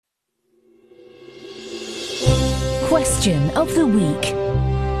Question of the Week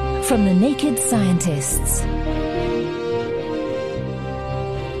from the Naked Scientists.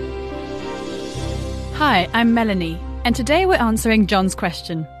 Hi, I'm Melanie, and today we're answering John's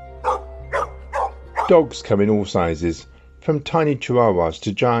question. Dogs come in all sizes, from tiny Chihuahuas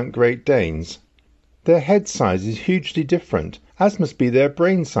to giant Great Danes. Their head size is hugely different, as must be their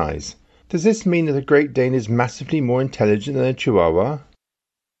brain size. Does this mean that a Great Dane is massively more intelligent than a Chihuahua?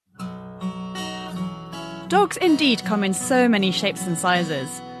 Dogs indeed come in so many shapes and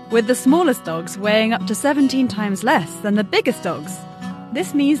sizes, with the smallest dogs weighing up to 17 times less than the biggest dogs.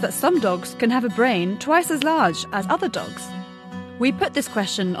 This means that some dogs can have a brain twice as large as other dogs. We put this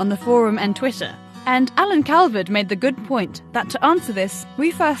question on the forum and Twitter, and Alan Calvert made the good point that to answer this,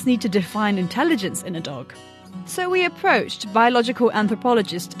 we first need to define intelligence in a dog. So we approached biological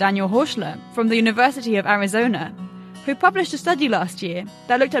anthropologist Daniel Horschler from the University of Arizona, who published a study last year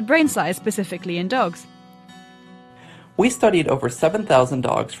that looked at brain size specifically in dogs. We studied over 7,000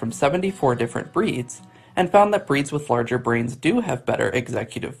 dogs from 74 different breeds and found that breeds with larger brains do have better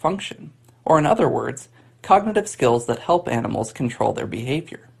executive function, or in other words, cognitive skills that help animals control their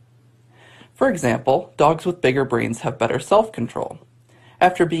behavior. For example, dogs with bigger brains have better self-control.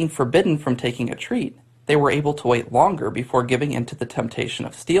 After being forbidden from taking a treat, they were able to wait longer before giving in to the temptation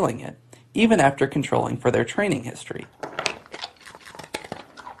of stealing it, even after controlling for their training history.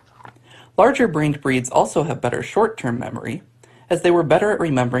 Larger-brained breeds also have better short-term memory, as they were better at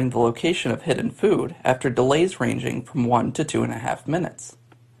remembering the location of hidden food after delays ranging from 1 to 2.5 minutes.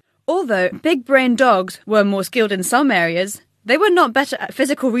 Although big-brained dogs were more skilled in some areas, they were not better at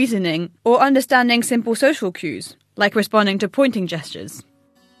physical reasoning or understanding simple social cues, like responding to pointing gestures.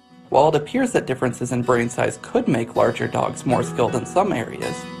 While it appears that differences in brain size could make larger dogs more skilled in some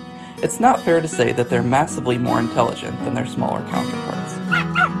areas, it's not fair to say that they're massively more intelligent than their smaller counterparts.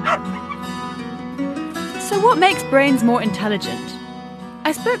 So what makes brains more intelligent?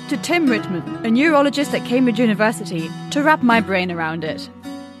 I spoke to Tim Rittman, a neurologist at Cambridge University, to wrap my brain around it.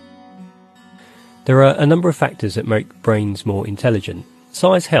 There are a number of factors that make brains more intelligent.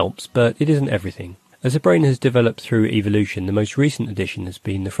 Size helps, but it isn't everything. As the brain has developed through evolution, the most recent addition has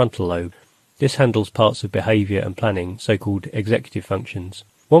been the frontal lobe. This handles parts of behaviour and planning, so-called executive functions.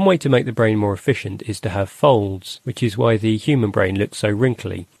 One way to make the brain more efficient is to have folds, which is why the human brain looks so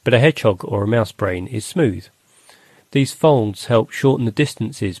wrinkly, but a hedgehog or a mouse brain is smooth. These folds help shorten the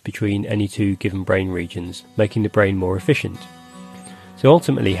distances between any two given brain regions, making the brain more efficient. So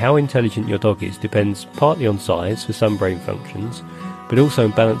ultimately, how intelligent your dog is depends partly on size for some brain functions, but also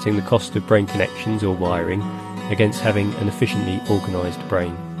on balancing the cost of brain connections or wiring against having an efficiently organised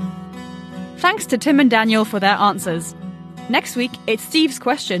brain. Thanks to Tim and Daniel for their answers. Next week, it's Steve's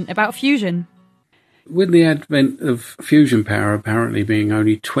question about fusion. With the advent of fusion power apparently being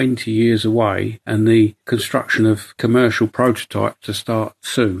only 20 years away and the construction of commercial prototypes to start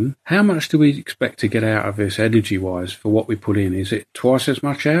soon, how much do we expect to get out of this energy-wise for what we put in? Is it twice as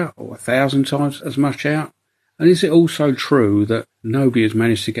much out or 1,000 times as much out? And is it also true that nobody has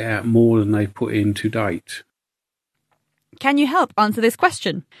managed to get out more than they've put in to date? Can you help answer this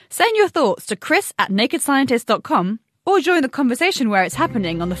question? Send your thoughts to chris@nakedscientist.com or join the conversation where it's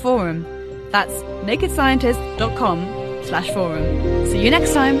happening on the forum. That's nakedscientist.com/forum. See you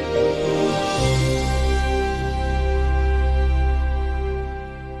next time.